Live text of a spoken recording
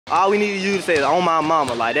All we need you to say is on my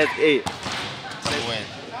mama. Like, that's it. Tell me when.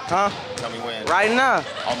 Huh? Tell me when. Right now.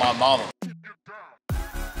 On my mama.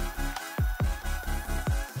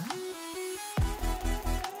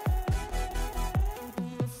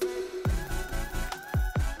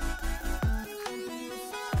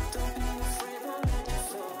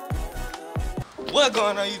 What's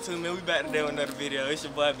going on YouTube, man? We back today with another video. It's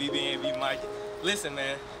your boy BBNB Mike. Listen,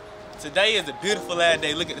 man, today is a beautiful ass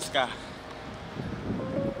day. Look at the sky.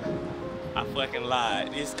 I fucking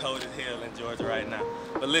lied. It's cold as hell in Georgia right now.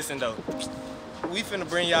 But listen though, we finna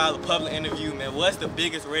bring y'all a public interview, man. What's the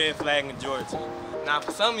biggest red flag in Georgia? Now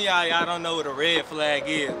for some of y'all don't know what a red flag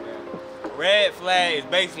is, man. Red flag is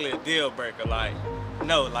basically a deal breaker. Like,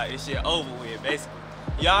 no, like this shit over with, basically.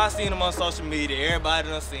 Y'all seen them on social media, everybody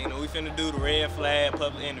done seen them. We finna do the red flag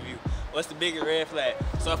public interview. What's the biggest red flag?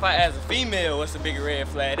 So if I ask a female what's the biggest red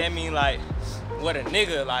flag, that mean like what a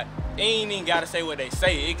nigga, like, ain't even gotta say what they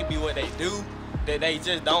say. It could be what they do that they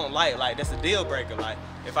just don't like that's a deal breaker. Like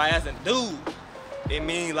if I ask a dude, it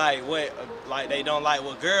mean like what, like they don't like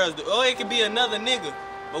what girls do. Or it could be another nigga,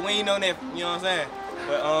 but we ain't know that, you know what I'm saying?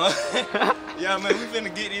 But yeah, man, we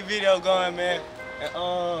finna get this video going, man.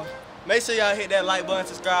 And make sure y'all hit that like button,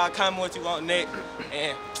 subscribe, comment what you want next,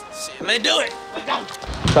 and shit, let's do it. Let's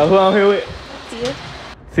go. So who I'm here with? Tia.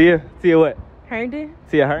 Tia? Tia what? Herndon.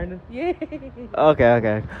 Tia Herndon? Yeah.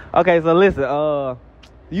 Okay, so listen,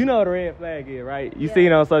 you know what a red flag is, right? You see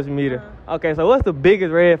it on social media. Okay, so what's the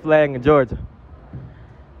biggest red flag in Georgia?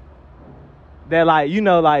 That like, you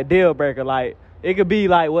know, like deal breaker, like it could be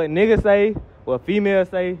like what niggas say, what females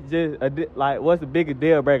say, just like what's the biggest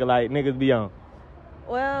deal breaker like niggas be on?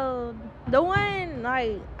 Well, the one,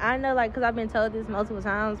 like, I know, like, because I've been told this multiple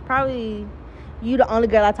times, probably you the only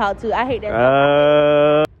girl I talk to. I hate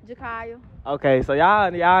that. Jakaya. Okay, so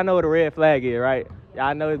y'all know what a red flag is, right?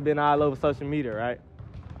 Y'all know it's been all over social media, right?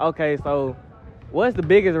 Okay, so what's the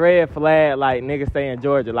biggest red flag, like, niggas say in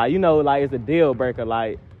Georgia? Like, you know, like, it's a deal breaker,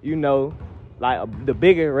 like, you know, like, the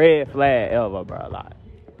biggest red flag ever, bro, like.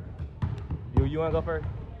 You want to go first?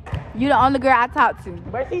 You the only girl I talk to.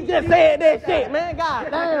 But she just said that shit, man. God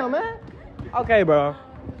damn, man. Okay, bro.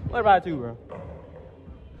 What about you, bro?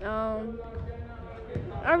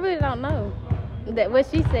 I really don't know that what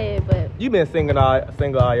she said, but You been single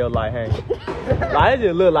all your life, ain't Like, it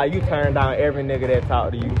just look like you turned down every nigga that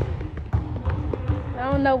talked to you.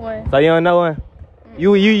 I don't know one. So you don't know one?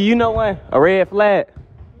 You know one? A red flag?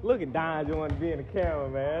 Look at Don just want to be in the camera,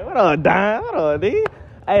 man. What up, Don? What up, D?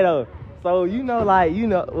 Hey, though. So, you know, like, you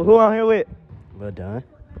know, who I'm here with? Lil Don.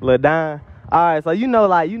 Lil Don. All right, so you know,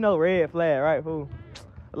 like, you know red flag, right, fool?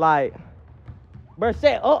 Like, bro,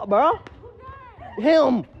 shut up, bro.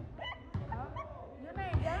 Him.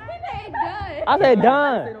 I said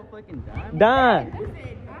Don. Don.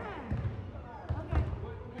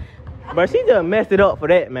 But she just messed it up for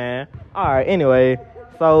that, man. All right, anyway.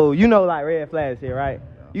 So, you know, like, red flags here, right?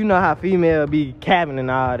 You know how female be capping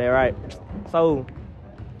and all that, right? So,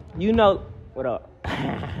 you know, what up?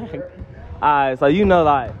 Alright, so you know,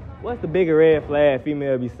 like, what's the bigger red flag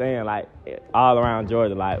female be saying, like, all around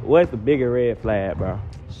Georgia? Like, what's the bigger red flag, bro?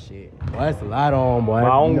 Shit. Boy, that's a lot on, boy.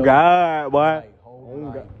 Oh, God, boy.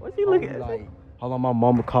 Like, What you looking at? Like, hold on, my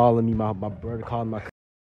mama calling me, my brother calling my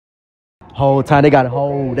whole time. They got a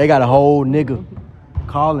whole nigga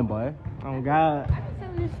calling, boy. Oh, God.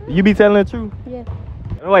 You be telling the truth? Yeah.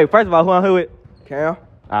 Wait, first of all, who I'm here with? Cam?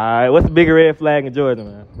 Alright, what's the bigger red flag in Georgia,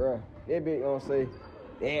 man? Bruh, that bitch gonna say,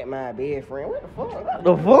 that my best friend. What the fuck?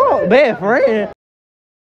 The fuck? Bad friend?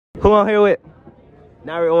 Who I'm here with?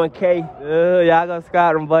 Nari 1K. Y'all gonna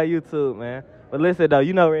subscribe to my YouTube, man. But listen, though,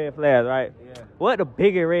 you know red flags, right? Yeah. What the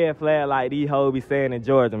bigger red flag like these hoes be saying in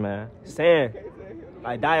Georgia, man? Saying,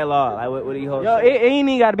 like dialogue, like what these hoes Yo, say. it ain't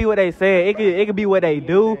even gotta be what they say. It could be what they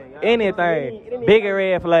do. Anything. Bigger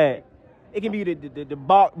red flag. It can be the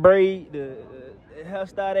bark braid, the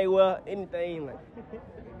hairstyle they wear, anything like.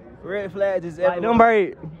 Red flags is Like everywhere. them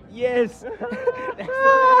bird. Yes. Unlocked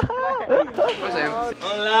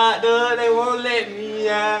up, they won't let me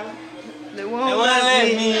out. They won't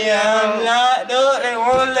let me out. Locked up, they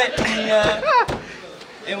won't let me out.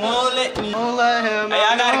 They won't let me. Don't let him. Hey,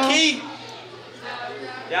 y'all got a key?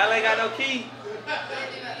 Y'all ain't got no key.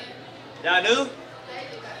 Y'all do?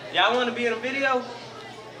 Y'all want to be in a video?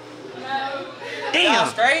 No. Damn. Y'all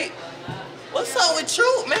straight? What's up with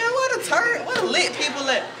Truth, man? Where the lit people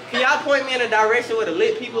at? Can y'all point me in a direction where the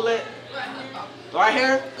lit people at? Right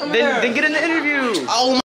here? Then get in the interview.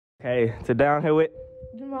 Oh my. Okay, so down here with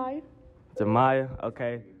Jamaya. Jamaya.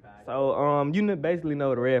 Okay. So you basically know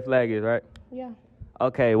what a red flag is, right? Yeah.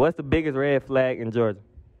 Okay, what's the biggest red flag in Georgia?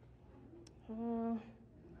 I don't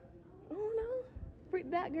know.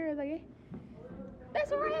 Freak like girls, I guess.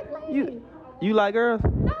 That's a red flag. You like girls?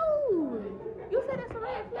 No. You said that's a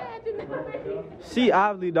red flag. You never read. She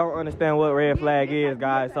obviously don't understand what red flag is,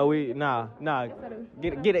 guys. So we nah.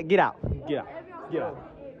 Get out.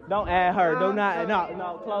 Don't add her. Do not.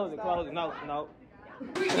 No. Close it. No.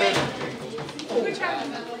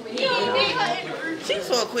 She's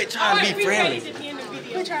so quit trying to be friendly.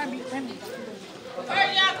 Quit trying to be friendly.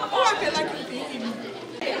 Alright, y'all, come on. I feel like you're being.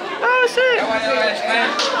 Oh shit.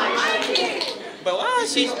 But why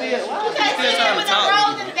is she still trying to talk?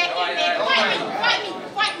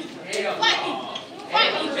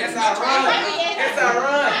 Fight me. That's our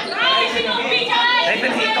run.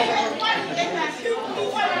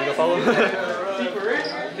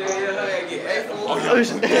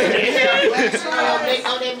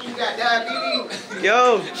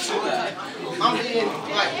 Yo.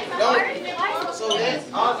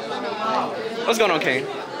 What's going on, Kane?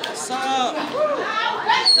 What's up?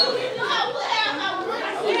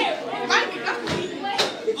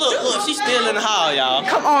 Look, she's still in the hall, y'all.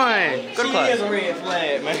 Come on. Go to She class. is a red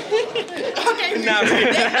flag, man. Not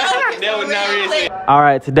red. That was not red. All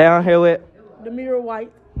right, today I'm here with Demira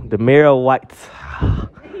White. Demira White.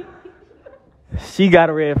 She got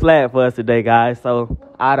a red flag for us today, guys. So,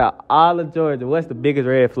 out of all of Georgia, what's the biggest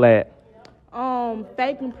red flag?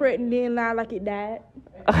 Faking pregnant, then lie like it died.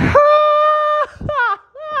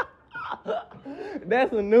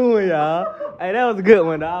 That's a new one, y'all. Hey, that was a good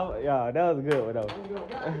one, dog. Y'all, that was a good one, though.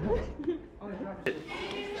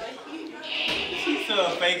 She's so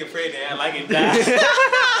fake and pregnant, like it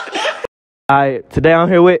died. All right, today I'm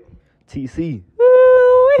here with TC.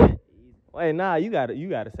 Wait, nah, you gotta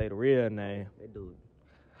say the real name.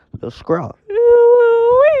 Little scrub.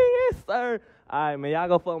 Yes, sir. All right, man, y'all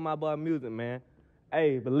go fuck with my boy music, man.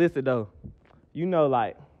 Hey, but listen though, you know,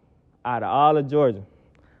 like, out of all of Georgia,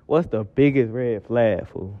 what's the biggest red flag,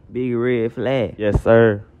 fool? Big red flag. Yes,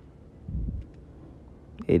 sir.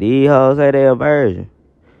 Hey, these hoes say they a virgin.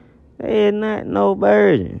 They is not no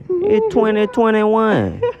virgin. It's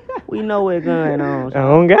 2021. We know what's going on.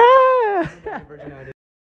 Oh God.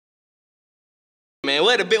 Man,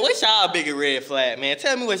 what's y'all bigger red flag, man?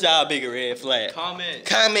 Tell me what's y'all bigger red flag. Comment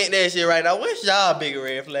that shit right now. What's y'all bigger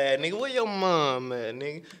red flag, nigga? Where your mom at,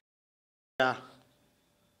 nigga? Yeah.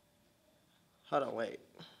 Hold on, wait.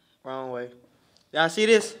 Wrong way. Y'all see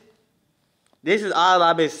this? This is all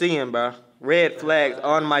I've been seeing, bro. Red flags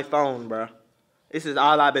on my phone, bro. This is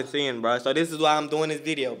all I've been seeing, bro. So this is why I'm doing this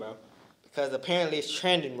video, bro. Because apparently it's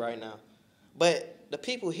trending right now. But the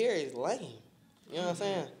people here is lame. You know what I'm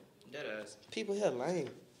saying? People here lame.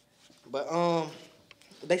 But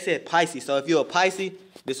they said Pisces. So if you're a Pisces,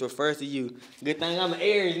 this refers to you. Good thing I'm an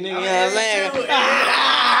Aries, nigga. You know what I'm saying?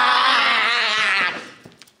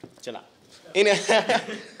 Chill out.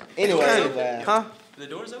 Anyway, huh? The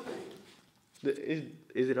door's open?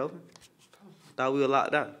 Is it open? Thought we were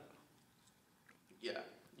locked out. Yeah,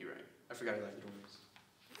 you're right. I forgot I locked the doors.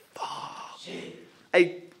 Shit.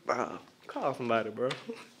 Hey, bro, call somebody, bro.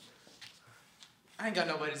 I ain't got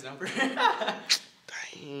nobody's number.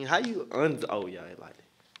 Dang, how you oh yeah, it like that.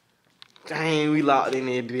 Dang, we locked in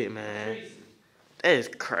there bit, man. That is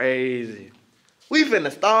crazy. We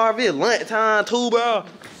finna starve. It's lunchtime too, bro.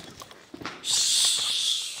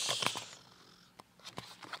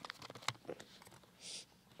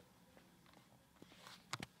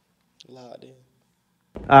 Locked in.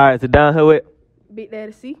 All right, so down here with Big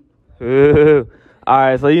Daddy C. all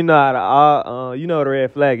right, so you know how to all you know what a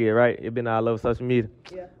red flag is, right? It been all over social media.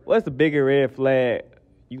 Yeah. What's the bigger red flag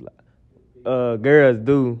you girls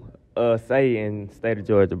do say in the state of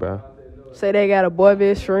Georgia, bro? Say they got a boy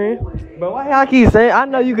best friend. Bro, why y'all keep saying? I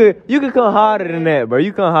know you could come harder than that, bro.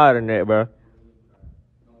 You come harder than that, bro.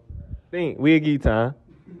 Think we'll give you time.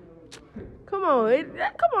 Come on, you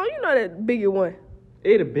know that bigger one.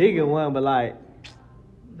 It's a bigger one, but like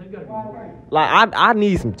I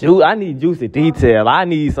need some juice. I need juicy detail. I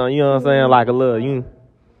need some, you know what I'm saying, like a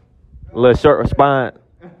little short response.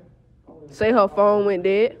 Say her phone went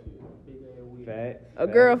dead. A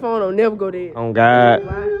girl phone don't never go dead. On God.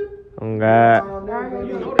 On God.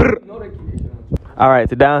 All right,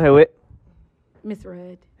 so down here with Miss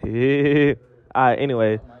Red. yeah. All right,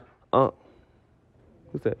 anyway.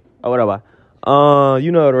 Who's that? Oh, whatever.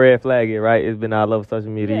 You know what a red flag is, right? It's been all over social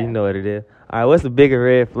media. Yeah. You know what it is. All right, what's the bigger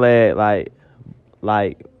red flag?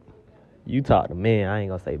 Like you talk to men. I ain't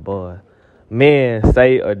gonna say boy. Men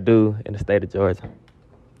say or do in the state of Georgia.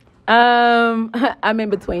 I'm in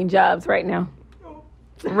between jobs right now.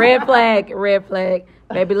 Red flag.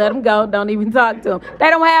 Baby, let them go. Don't even talk to them. They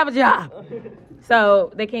don't have a job.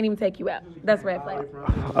 So they can't even take you out. That's red flag.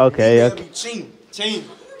 Okay. Cheating.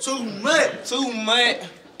 Too much.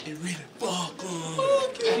 It really fuck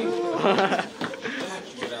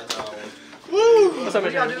What's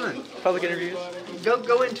up, y'all doing? Public interviews?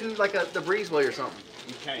 Go into like the breezeway or something.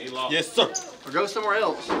 You can't eat long. Yes, sir. Or go somewhere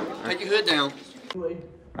else. Take your hood down.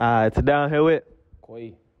 Alright, so down here with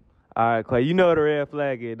Quay. Alright, Clay, you know what a red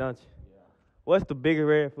flag is, don't you? Yeah. What's the biggest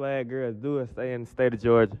red flag girls do and stay in the state of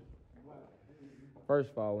Georgia? First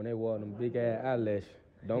of all, when they wear them big ass eyelashes,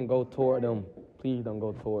 don't go toward them. Please don't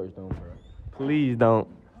go towards them, bro. Please don't.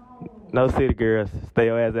 No city girls. Stay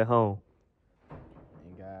your ass at home.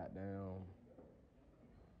 And goddamn.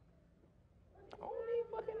 I don't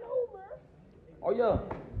even fucking know, bro. Oh yeah.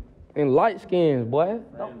 And light skins, boy.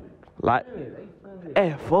 Like,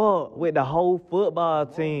 hey, fuck with the whole football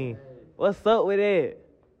team. What's up with that?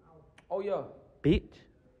 Oh yeah. Bitch.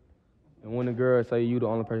 And when the girls say you the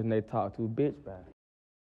only person they talk to, bitch, bye.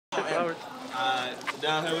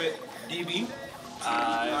 Down here with DB.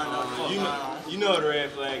 You know what a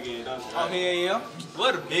red flag is, don't you? Oh, yeah.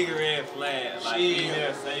 What a bigger red flag, like,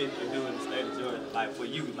 female safe to do in the state of Georgia? Like, for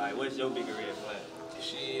you, like, what's your bigger red flag?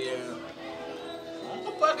 Shit.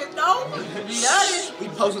 I fucking know. Be honest. We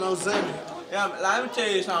posting on Sunday. Yeah, like, let me tell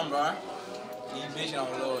you something, bro. These bitches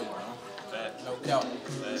don't love you, bro. No doubt.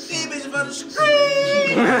 These bitches about to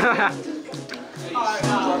scream. All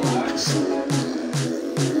right.